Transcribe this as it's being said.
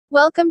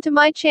Welcome to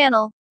my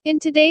channel. In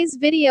today's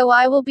video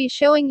I will be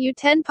showing you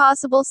 10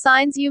 possible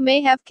signs you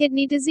may have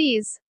kidney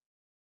disease.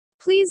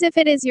 Please, if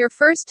it is your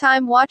first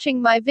time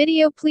watching my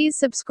video, please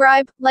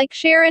subscribe, like,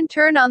 share and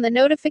turn on the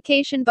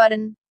notification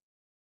button.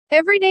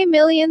 Every day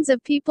millions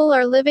of people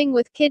are living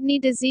with kidney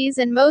disease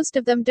and most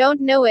of them don't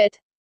know it.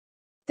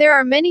 There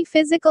are many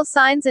physical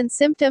signs and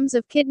symptoms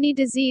of kidney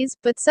disease,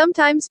 but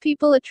sometimes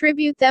people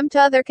attribute them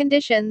to other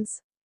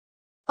conditions.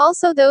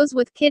 Also, those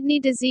with kidney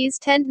disease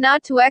tend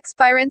not to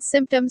experience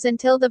symptoms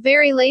until the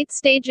very late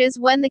stages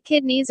when the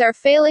kidneys are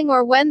failing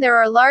or when there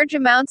are large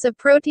amounts of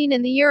protein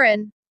in the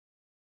urine.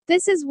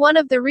 This is one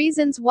of the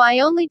reasons why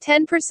only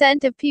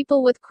 10% of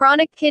people with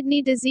chronic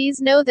kidney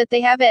disease know that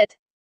they have it.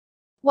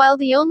 While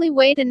the only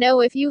way to know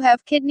if you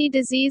have kidney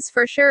disease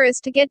for sure is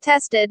to get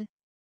tested.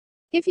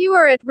 If you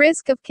are at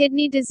risk of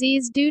kidney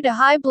disease due to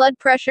high blood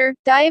pressure,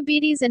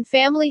 diabetes and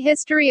family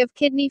history of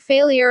kidney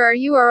failure, or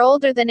you are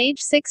older than age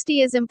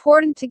 60, it is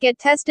important to get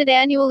tested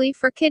annually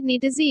for kidney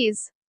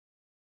disease.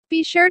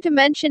 Be sure to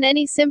mention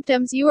any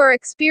symptoms you are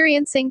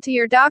experiencing to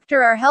your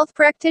doctor or health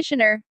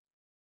practitioner.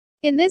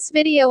 In this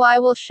video I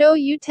will show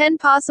you 10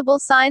 possible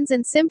signs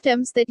and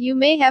symptoms that you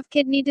may have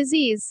kidney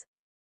disease.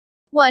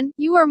 1.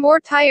 You are more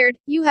tired,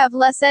 you have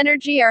less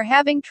energy or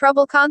having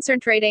trouble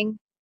concentrating.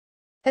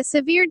 A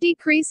severe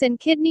decrease in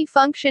kidney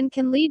function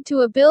can lead to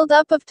a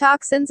buildup of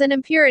toxins and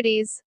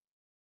impurities.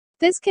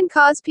 This can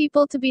cause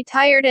people to be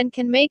tired and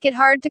can make it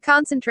hard to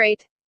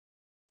concentrate.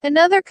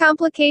 Another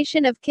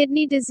complication of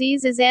kidney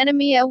disease is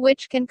anemia,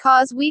 which can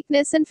cause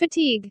weakness and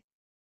fatigue.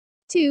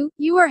 2.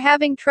 You are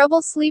having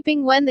trouble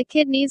sleeping. When the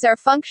kidneys are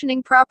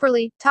functioning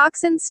properly,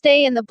 toxins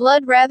stay in the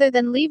blood rather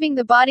than leaving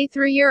the body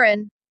through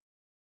urine.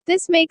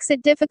 This makes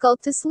it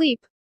difficult to sleep.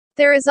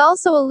 There is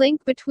also a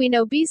link between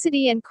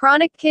obesity and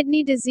chronic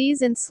kidney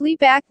disease, and sleep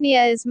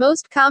apnea is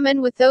most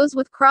common with those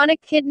with chronic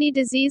kidney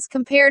disease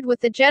compared with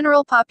the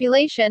general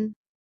population.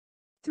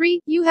 3.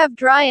 You have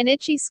dry and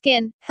itchy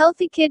skin.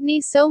 Healthy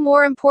kidneys so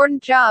more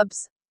important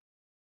jobs.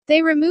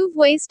 They remove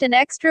waste and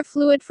extra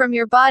fluid from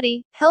your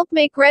body, help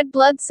make red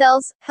blood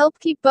cells, help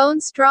keep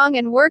bones strong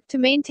and work to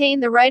maintain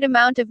the right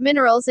amount of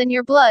minerals in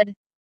your blood.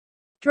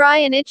 Dry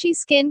and itchy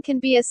skin can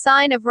be a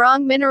sign of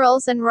wrong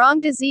minerals and wrong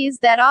disease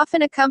that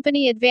often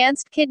accompany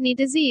advanced kidney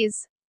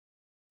disease.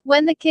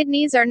 When the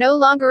kidneys are no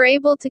longer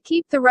able to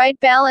keep the right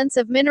balance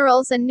of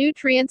minerals and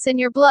nutrients in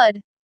your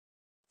blood.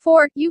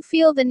 4. You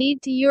feel the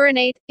need to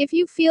urinate. If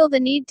you feel the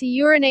need to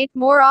urinate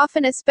more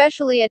often,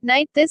 especially at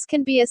night, this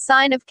can be a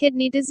sign of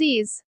kidney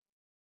disease.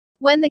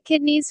 When the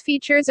kidneys'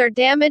 features are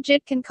damaged,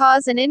 it can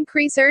cause an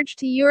increased urge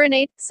to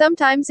urinate.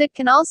 Sometimes it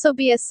can also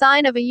be a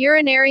sign of a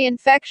urinary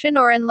infection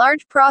or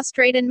enlarged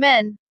prostate in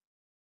men.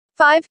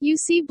 5. You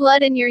see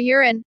blood in your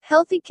urine.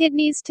 Healthy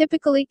kidneys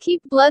typically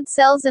keep blood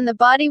cells in the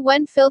body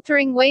when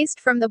filtering waste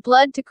from the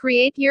blood to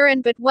create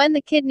urine, but when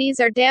the kidneys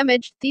are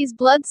damaged, these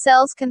blood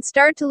cells can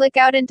start to leak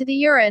out into the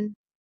urine.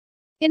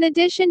 In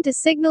addition to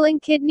signaling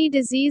kidney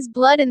disease,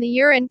 blood in the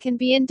urine can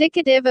be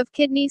indicative of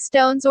kidney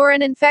stones or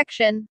an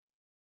infection.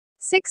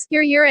 6.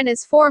 Your urine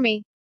is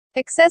foamy.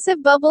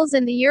 Excessive bubbles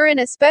in the urine,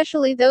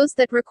 especially those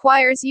that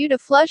requires you to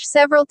flush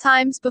several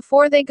times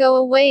before they go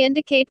away,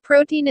 indicate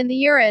protein in the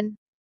urine.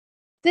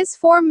 This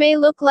form may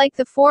look like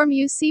the form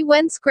you see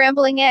when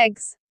scrambling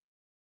eggs,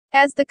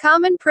 as the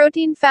common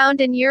protein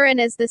found in urine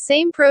is the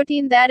same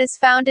protein that is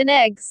found in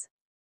eggs.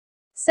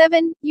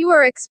 7. You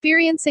are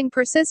experiencing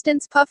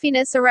persistent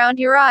puffiness around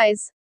your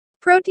eyes.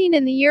 Protein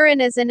in the urine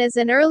is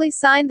an early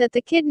sign that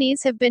the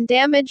kidneys have been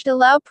damaged.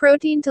 Allow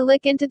protein to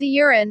leak into the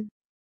urine.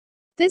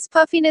 This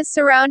puffiness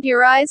around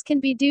your eyes can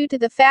be due to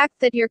the fact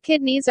that your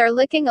kidneys are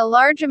leaking a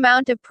large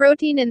amount of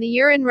protein in the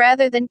urine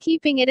rather than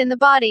keeping it in the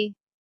body.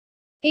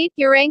 8.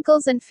 Your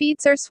ankles and feet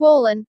are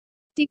swollen.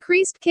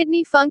 Decreased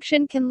kidney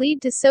function can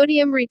lead to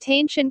sodium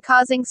retention,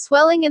 causing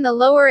swelling in the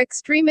lower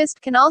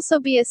extremist. Can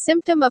also be a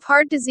symptom of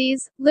heart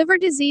disease, liver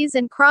disease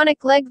and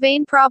chronic leg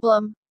vein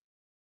problem.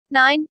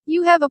 9.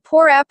 You have a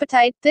poor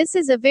appetite. This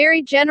is a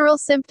very general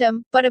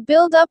symptom, but a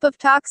buildup of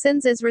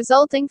toxins is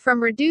resulting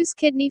from reduced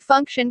kidney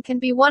function can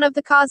be one of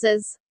the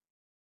causes.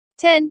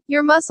 10.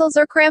 Your muscles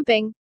are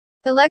cramping.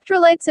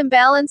 Electrolytes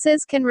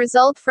imbalances can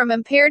result from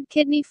impaired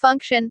kidney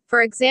function.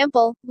 For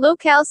example, low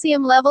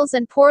calcium levels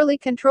and poorly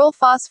controlled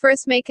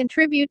phosphorus may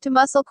contribute to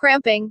muscle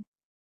cramping.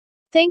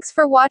 Thanks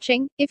for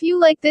watching. If you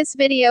like this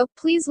video,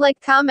 please like,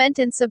 comment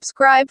and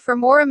subscribe for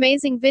more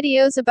amazing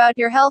videos about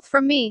your health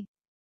from me.